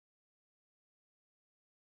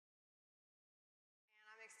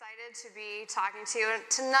excited to be talking to you.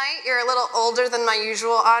 Tonight, you're a little older than my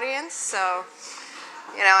usual audience, so,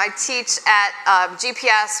 I teach at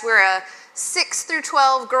GPS. We're a 6 through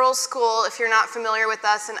 12 girls' school, if you're not familiar with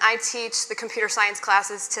us, and I teach the computer science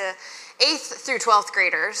classes to 8th through 12th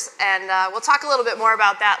graders, and we'll talk a little bit more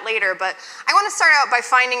about that later, but I want to start out by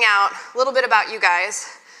finding out a little bit about you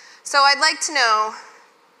guys. So I'd like to know,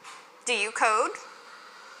 do you code?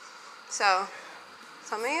 So,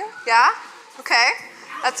 some of you? Yeah? Okay.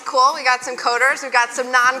 That's cool. We got some coders. We've got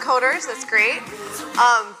some non-coders. That's great.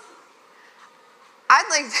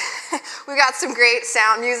 We've got some great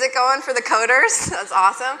sound music going for the coders. That's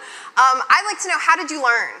awesome. I'd like to know, how did you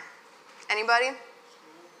learn? Anybody?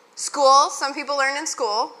 School. Some people learn in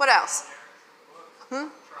school. What else?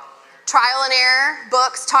 Trial and error.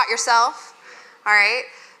 Books. Taught yourself. All right.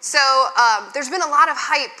 So there's been a lot of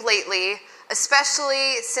hype lately,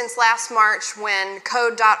 especially since last March when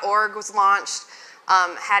Code.org was launched.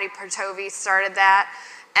 Hattie Partovi started that,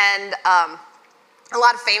 and a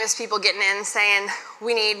lot of famous people getting in saying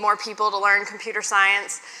we need more people to learn computer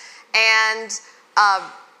science. And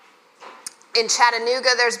in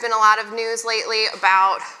Chattanooga, there's been a lot of news lately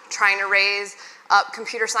about trying to raise up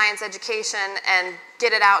computer science education and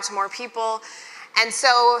get it out to more people. And so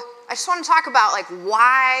I just want to talk about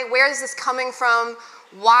where is this coming from?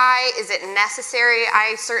 Why is it necessary?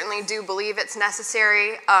 I certainly do believe it's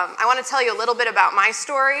necessary. I want to tell you a little bit about my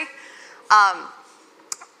story.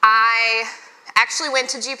 I actually went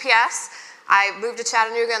to GPS. I moved to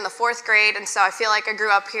Chattanooga in the 4th grade, and so I feel like I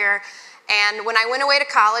grew up here. And when I went away to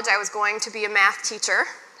college, I was going to be a math teacher,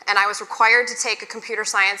 and I was required to take a computer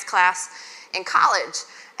science class in college.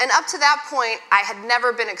 And up to that point, I had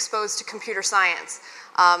never been exposed to computer science.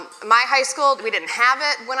 My high school, we didn't have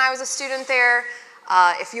it when I was a student there.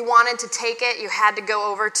 If you wanted to take it, you had to go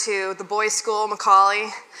over to the boys' school, Macaulay.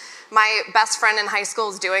 My best friend in high school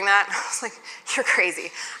was doing that. I was like, you're crazy.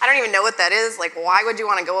 I don't even know what that is. Why would you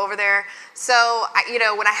want to go over there? So,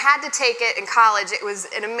 when I had to take it in college, it was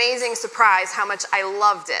an amazing surprise how much I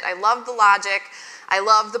loved it. I loved the logic. I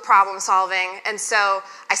loved the problem solving. And so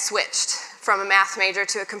I switched from a math major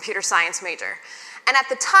to a computer science major. And at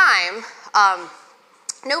the time,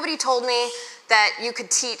 nobody told me that you could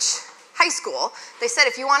teach high school. They said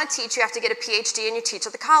if you want to teach, you have to get a PhD and you teach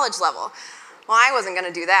at the college level. Well, I wasn't going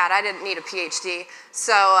to do that. I didn't need a PhD.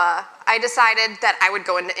 So I decided that I would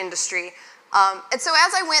go into industry. And so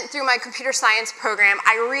as I went through my computer science program,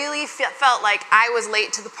 I really felt like I was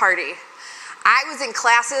late to the party. I was in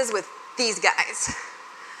classes with these guys.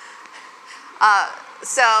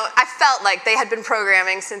 So I felt like they had been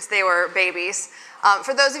programming since they were babies.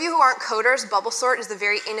 For those of you who aren't coders, bubble sort is a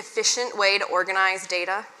very inefficient way to organize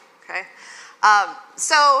data. Okay.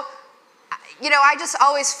 I just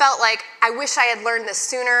always felt like I wish I had learned this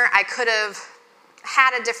sooner. I could have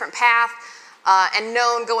had a different path and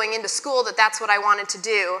known going into school that that's what I wanted to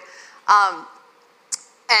do.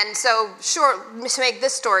 And so, to make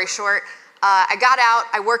this story short, I got out,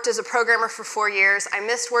 I worked as a programmer for 4 years, I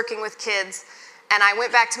missed working with kids, and I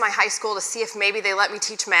went back to my high school to see if maybe they let me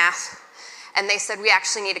teach math. And they said, we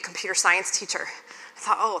actually need a computer science teacher. I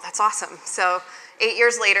thought, oh, that's awesome. So 8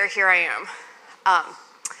 years later, here I am.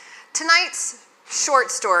 Tonight's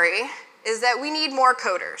short story is that we need more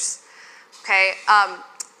coders. Okay?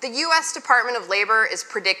 The U.S. Department of Labor is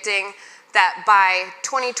predicting that by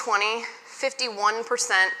 2020,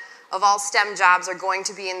 51% of all STEM jobs are going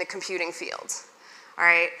to be in the computing field. All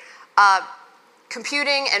right?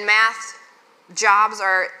 Computing and math jobs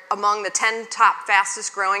are among the 10 top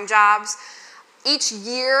fastest growing jobs. Each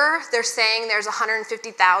year, they're saying there's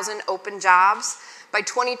 150,000 open jobs. By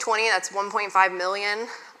 2020, that's 1.5 million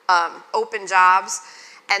open jobs.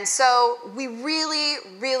 And so we really,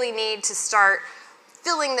 really need to start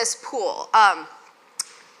filling this pool.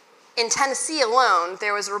 In Tennessee alone,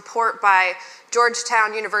 there was a report by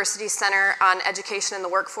Georgetown University Center on Education and the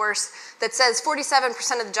Workforce that says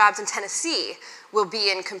 47% of the jobs in Tennessee will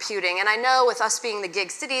be in computing. And I know with us being the gig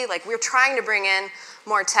city, we're trying to bring in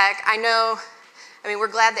more tech. We're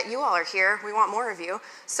glad that you all are here. We want more of you.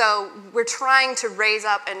 So we're trying to raise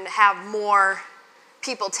up and have more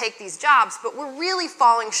people take these jobs, but we're really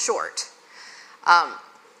falling short.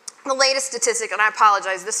 The latest statistic, and I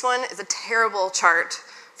apologize, this one is a terrible chart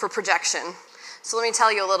for projection. So let me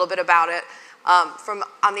tell you a little bit about it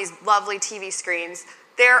on these lovely TV screens.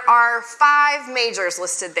 There are 5 majors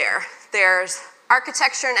listed there. There's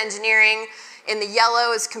architecture and engineering. In the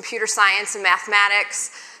yellow is computer science and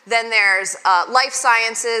mathematics. Then there's life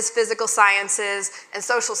sciences, physical sciences, and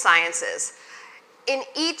social sciences. In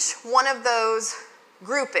each one of those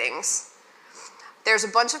groupings, There's a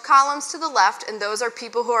bunch of columns to the left, and those are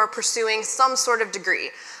people who are pursuing some sort of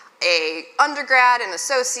degree. A undergrad, an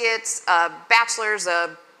associate's, a bachelor's,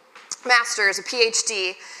 a master's, a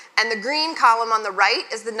PhD, and the green column on the right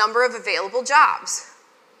is the number of available jobs.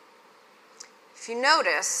 If you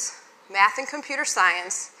notice, math and computer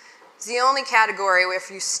science is the only category where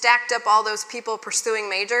if you stacked up all those people pursuing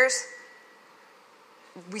majors,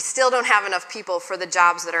 we still don't have enough people for the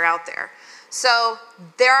jobs that are out there. So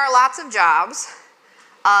there are lots of jobs.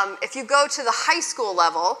 If you go to the high school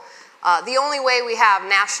level, the only way we have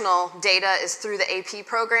national data is through the AP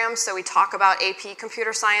program, so we talk about AP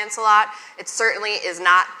computer science a lot. It certainly is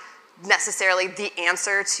not necessarily the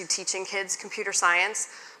answer to teaching kids computer science,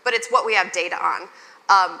 but it's what we have data on.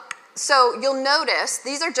 So you'll notice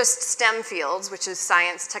these are just STEM fields, which is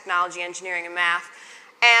science, technology, engineering, and math.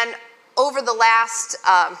 And over the last,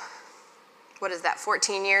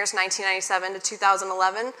 14 years, 1997 to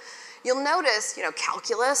 2011, you'll notice,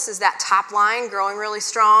 calculus is that top line growing really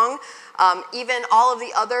strong. Even all of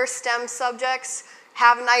the other STEM subjects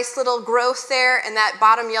have a nice little growth there, and that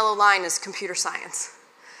bottom yellow line is computer science.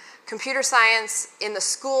 Computer science in the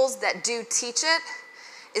schools that do teach it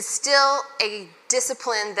is still a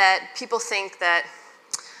discipline that people think that,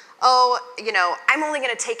 I'm only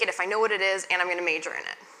going to take it if I know what it is and I'm going to major in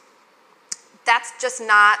it. That's just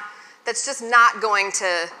not going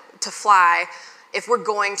to fly if we're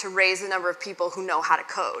going to raise the number of people who know how to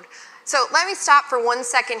code. So let me stop for 1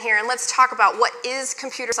 second here and let's talk about what is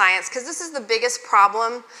computer science, because this is the biggest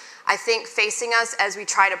problem, I think, facing us as we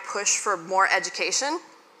try to push for more education.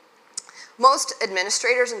 Most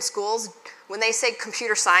administrators in schools, when they say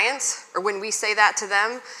computer science, or when we say that to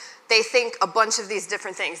them, they think a bunch of these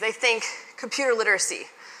different things. They think computer literacy,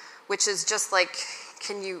 which is just like,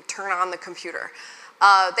 can you turn on the computer?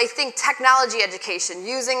 They think technology education,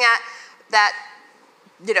 using that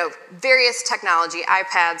various technology,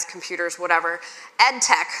 iPads, computers, whatever. Ed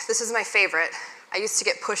tech, this is my favorite. I used to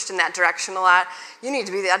get pushed in that direction a lot. You need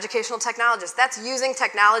to be the educational technologist. That's using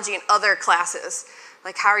technology in other classes.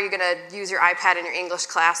 Like, how are you going to use your iPad in your English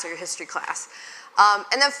class or your history class?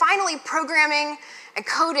 And then finally, programming and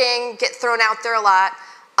coding get thrown out there a lot.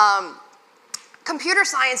 Computer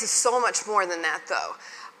science is so much more than that, though.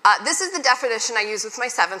 This is the definition I use with my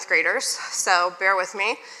 7th graders, so bear with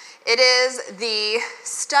me. It is the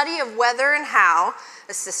study of whether and how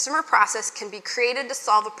a system or process can be created to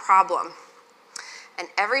solve a problem. And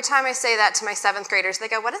every time I say that to my 7th graders, they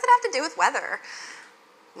go, what does it have to do with weather?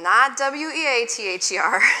 Not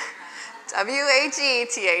W-E-A-T-H-E-R,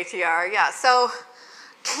 W-H-E-T-H-E-R, yeah. So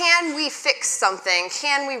can we fix something?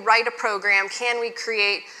 Can we write a program? Can we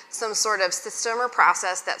create some sort of system or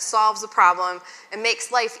process that solves a problem and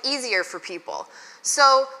makes life easier for people?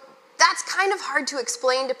 So that's kind of hard to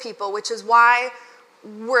explain to people, which is why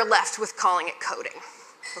we're left with calling it coding,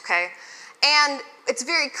 okay? And it's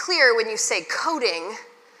very clear when you say coding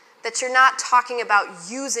that you're not talking about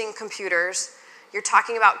using computers, you're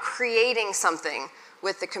talking about creating something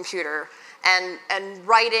with the computer and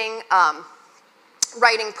writing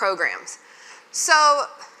programs. So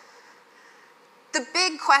the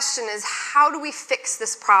big question is, how do we fix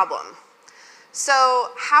this problem? So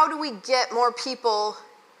how do we get more people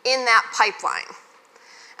in that pipeline?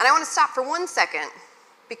 And I want to stop for 1 second,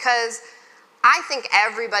 because I think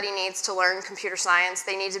everybody needs to learn computer science.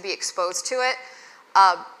 They need to be exposed to it.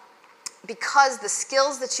 Because the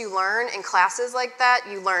skills that you learn in classes like that,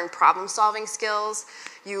 you learn problem-solving skills,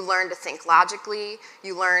 you learn to think logically,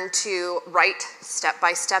 you learn to write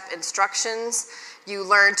step-by-step instructions, you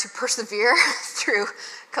learn to persevere through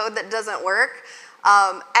code that doesn't work,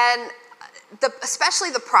 and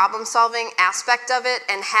especially the problem-solving aspect of it,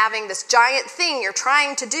 and having this giant thing you're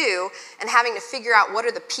trying to do and having to figure out what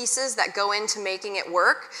are the pieces that go into making it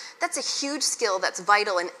work, that's a huge skill that's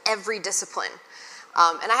vital in every discipline.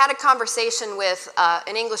 And I had a conversation with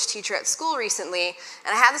an English teacher at school recently,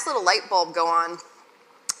 and I had this little light bulb go on.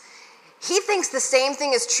 He thinks the same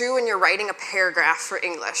thing is true when you're writing a paragraph for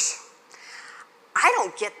English. I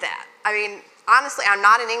don't get that. I mean, honestly, I'm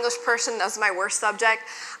not an English person. That's my worst subject.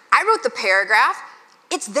 I wrote the paragraph.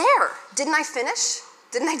 It's there. Didn't I finish?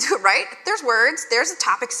 Didn't I do it right? There's words. There's a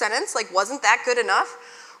topic sentence. Like, wasn't that good enough?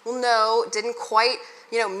 Well, no, it didn't quite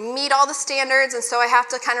meet all the standards, and so I have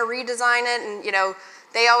to kind of redesign it, and,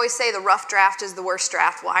 they always say the rough draft is the worst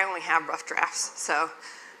draft. Well, I only have rough drafts, so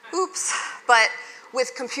oops. But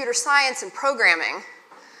with computer science and programming,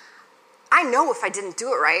 I know if I didn't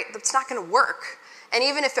do it right, it's not going to work. And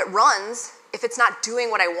even if it runs, if it's not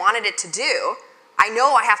doing what I wanted it to do, I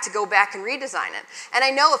know I have to go back and redesign it. And I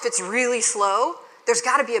know if it's really slow, there's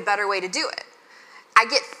got to be a better way to do it. I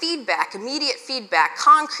get feedback, immediate feedback,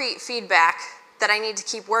 concrete feedback that I need to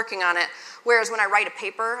keep working on it. Whereas when I write a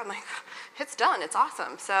paper, I'm like, it's done, it's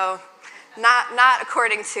awesome. So not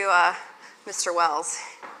according to Mr. Wells.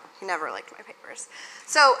 He never liked my papers.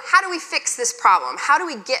 So how do we fix this problem? How do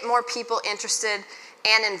we get more people interested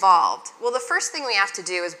and involved? Well, the first thing we have to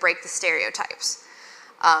do is break the stereotypes.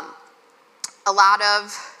 A lot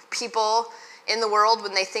of people in the world,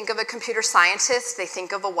 when they think of a computer scientist, they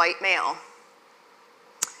think of a white male.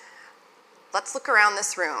 Let's look around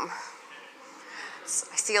this room.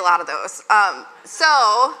 I see a lot of those.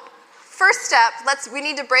 So, first step, we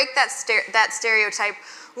need to break that stereotype.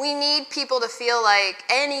 We need people to feel like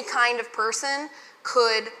any kind of person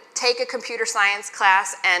could take a computer science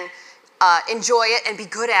class and enjoy it and be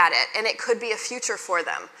good at it, and it could be a future for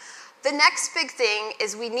them. The next big thing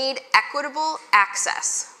is we need equitable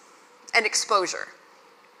access and exposure.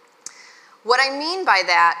 What I mean by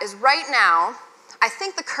that is right now, I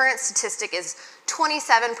think the current statistic is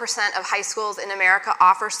 27% of high schools in America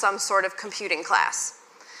offer some sort of computing class.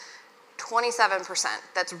 27%.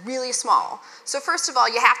 That's really small. So first of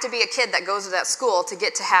all, you have to be a kid that goes to that school to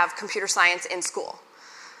get to have computer science in school.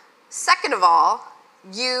 Second of all,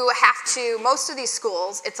 you have to, most of these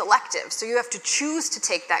schools, it's elective, so you have to choose to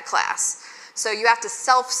take that class. So you have to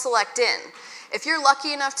self-select in. If you're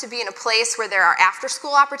lucky enough to be in a place where there are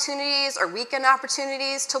after-school opportunities or weekend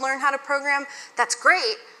opportunities to learn how to program, that's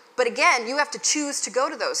great, but again, you have to choose to go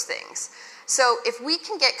to those things. So if we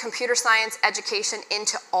can get computer science education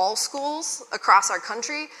into all schools across our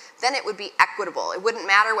country, then it would be equitable. It wouldn't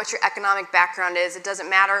matter what your economic background is. It doesn't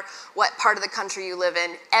matter what part of the country you live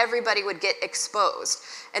in. Everybody would get exposed.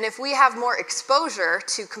 And if we have more exposure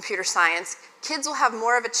to computer science, kids will have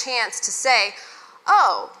more of a chance to say,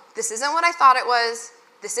 oh, this isn't what I thought it was.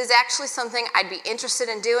 This is actually something I'd be interested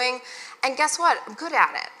in doing. And guess what? I'm good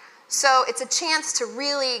at it. So it's a chance to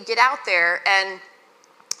really get out there and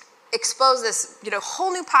expose this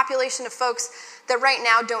whole new population of folks that right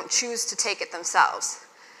now don't choose to take it themselves.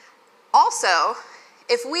 Also,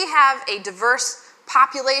 if we have a diverse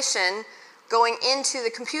population going into the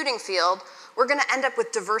computing field, we're going to end up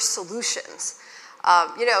with diverse solutions.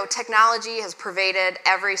 Technology has pervaded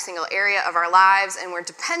every single area of our lives, and we're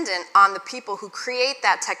dependent on the people who create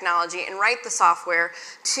that technology and write the software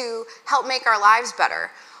to help make our lives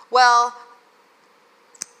better. Well,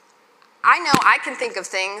 I know I can think of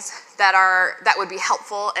things that would be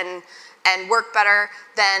helpful and work better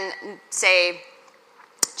than, say,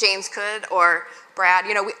 James could or Brad.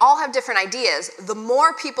 We all have different ideas. The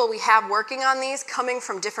more people we have working on these, coming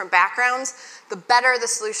from different backgrounds, the better the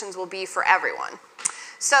solutions will be for everyone.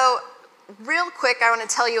 So, real quick, I want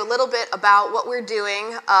to tell you a little bit about what we're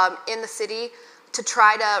doing in the city to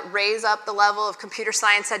try to raise up the level of computer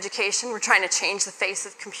science education. We're trying to change the face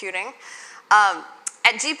of computing.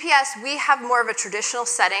 At GPS, we have more of a traditional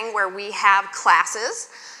setting where we have classes,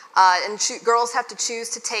 and girls have to choose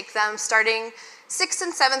to take them. Starting 6th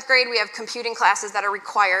and 7th grade, we have computing classes that are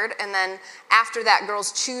required, and then after that,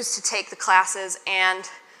 girls choose to take the classes, and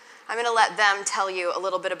I'm going to let them tell you a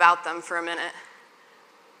little bit about them for a minute.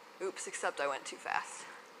 Oops, except I went too fast.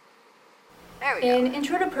 There we go. In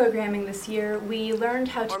Intro to Programming this year, we learned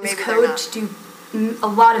how to use code to do a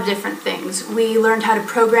lot of different things. We learned how to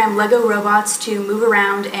program Lego robots to move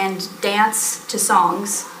around and dance to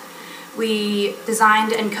songs. We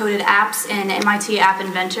designed and coded apps in MIT App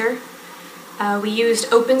Inventor. We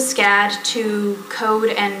used OpenSCAD to code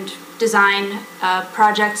and design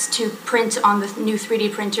projects to print on the new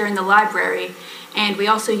 3D printer in the library. And we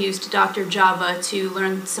also used Dr. Java to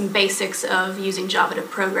learn some basics of using Java to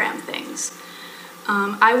program things.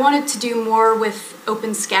 I wanted to do more with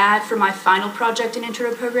OpenSCAD for my final project in Intro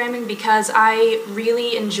to Programming because I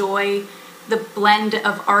really enjoy the blend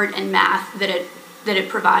of art and math that it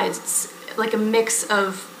provides. It's like a mix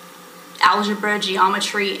of algebra,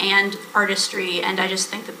 geometry, and artistry, and I just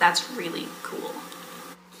think that that's really cool.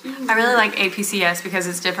 I really like APCS because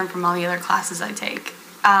it's different from all the other classes I take.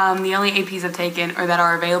 The only APs I've taken or that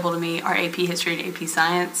are available to me are AP History and AP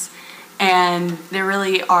Science. And there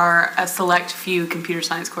really are a select few computer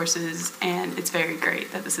science courses, and it's very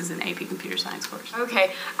great that this is an AP computer science course.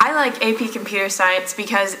 Okay, I like AP computer science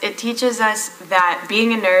because it teaches us that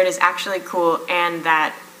being a nerd is actually cool and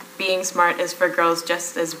that being smart is for girls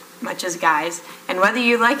just as much as guys. And whether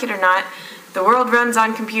you like it or not, the world runs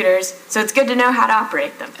on computers, so it's good to know how to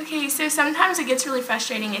operate them. Okay, so sometimes it gets really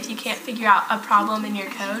frustrating if you can't figure out a problem in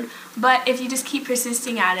your code, but if you just keep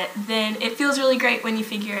persisting at it, then it feels really great when you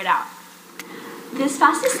figure it out. This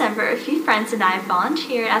past December, a few friends and I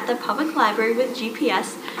volunteered at the public library with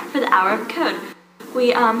GPS for the Hour of Code. We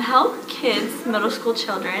help kids, middle school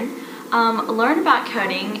children, learn about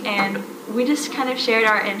coding, and we just kind of shared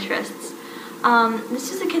our interests.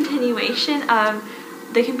 This is a continuation of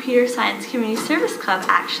the Computer Science Community Service Club,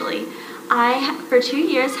 actually. I, for 2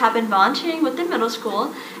 years, have been volunteering with the middle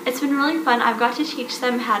school. It's been really fun. I've got to teach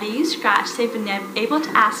them how to use Scratch. They've been able to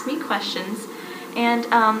ask me questions, and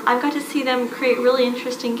I've got to see them create really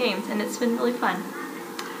interesting games, and it's been really fun.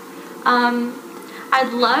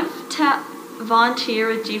 I'd love to volunteer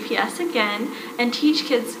with GPS again and teach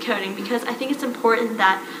kids coding, because I think it's important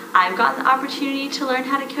that I've gotten the opportunity to learn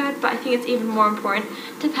how to code, but I think it's even more important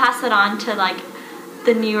to pass it on to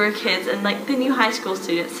the newer kids and the new high school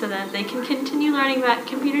students, so that they can continue learning about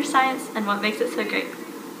computer science and what makes it so great.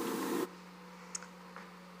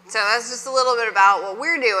 So that's just a little bit about what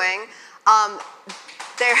we're doing.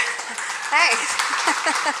 Thanks.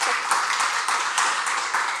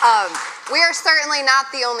 We are certainly not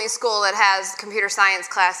the only school that has computer science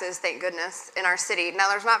classes, thank goodness, in our city. Now,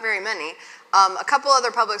 there's not very many. A couple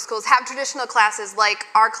other public schools have traditional classes like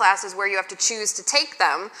our classes where you have to choose to take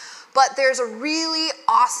them, but there's a really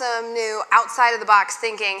awesome new outside-of-the-box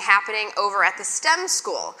thinking happening over at the STEM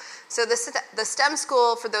school. So the STEM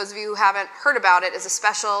school, for those of you who haven't heard about it, is a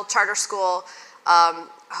special charter school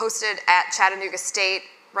hosted at Chattanooga State,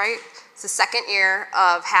 right? It's the second year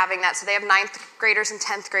of having that. So they have 9th graders and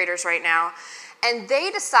 10th graders right now. And they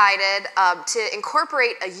decided to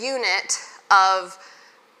incorporate a unit of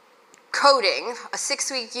coding, a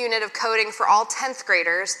 6-week unit of coding for all 10th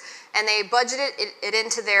graders, and they budgeted it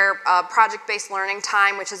into their project-based learning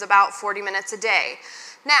time, which is about 40 minutes a day.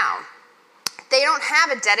 Now, they don't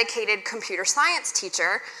have a dedicated computer science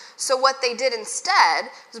teacher, so what they did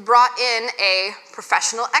instead was brought in a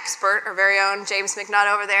professional expert, our very own James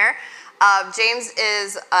McNutt over there. James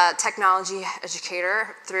is a technology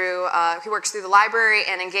educator through, he works through the library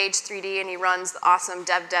and Engage 3D, and he runs the awesome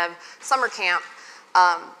DevDev summer camp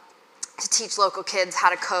to teach local kids how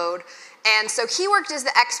to code. And so he worked as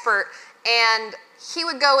the expert, and he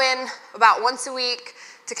would go in about once a week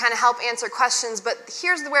to kind of help answer questions, but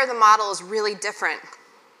here's where the model is really different.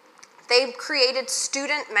 They've created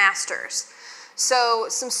student masters. So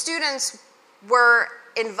some students were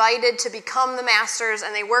invited to become the masters,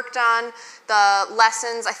 and they worked on the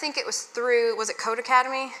lessons. I think it was through, was it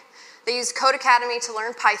Codecademy? They used Codecademy to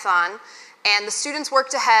learn Python, and the students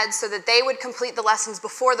worked ahead so that they would complete the lessons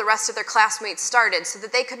before the rest of their classmates started, so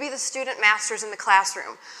that they could be the student masters in the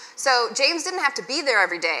classroom. So James didn't have to be there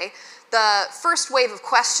every day. The first wave of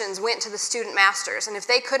questions went to the student masters, and if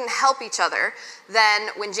they couldn't help each other, then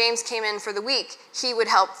when James came in for the week, he would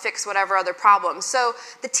help fix whatever other problems. So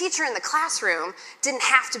the teacher in the classroom didn't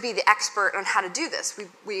have to be the expert on how to do this.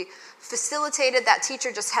 We facilitated, that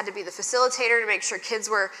teacher just had to be the facilitator to make sure kids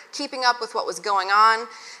were keeping up with what was going on,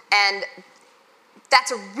 and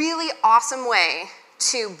that's a really awesome way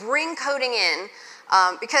to bring coding in,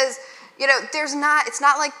 because it's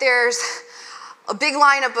not like there's a big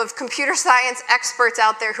lineup of computer science experts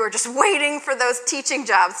out there who are just waiting for those teaching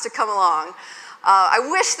jobs to come along. I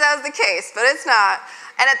wish that was the case, but it's not.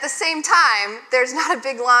 And at the same time, there's not a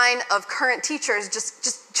big line of current teachers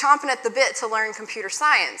just chomping at the bit to learn computer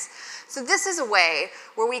science. So this is a way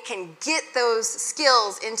where we can get those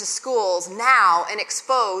skills into schools now and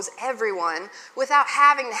expose everyone without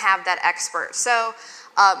having to have that expert. So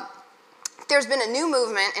there's been a new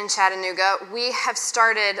movement in Chattanooga. We have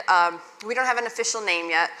started, we don't have an official name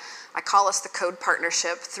yet. I call us the Code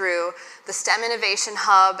Partnership, through the STEM Innovation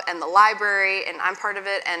Hub and the library, and I'm part of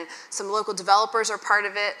it, and some local developers are part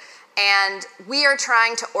of it. And we are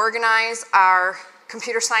trying to organize our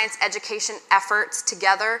computer science education efforts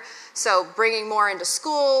together. So bringing more into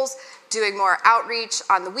schools, doing more outreach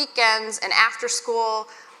on the weekends and after school.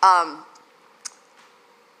 I'm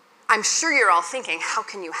sure you're all thinking, how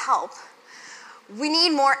can you help? We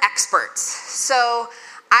need more experts. So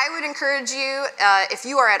I would encourage you, if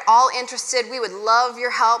you are at all interested, we would love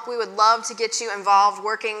your help. We would love to get you involved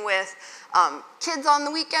working with kids on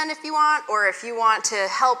the weekend if you want, or if you want to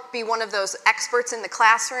help be one of those experts in the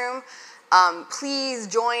classroom, please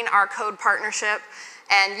join our Code Partnership.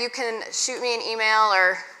 And you can shoot me an email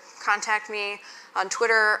or contact me on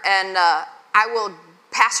Twitter, and I will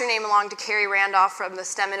pass your name along to Carrie Randolph from the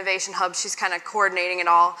STEM Innovation Hub. She's kind of coordinating it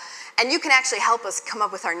all. And you can actually help us come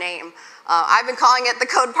up with our name. I've been calling it the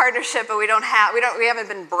Code Partnership, but we haven't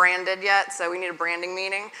been branded yet, so we need a branding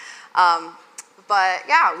meeting. But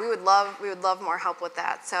yeah, we would love more help with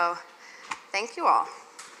that. So thank you all.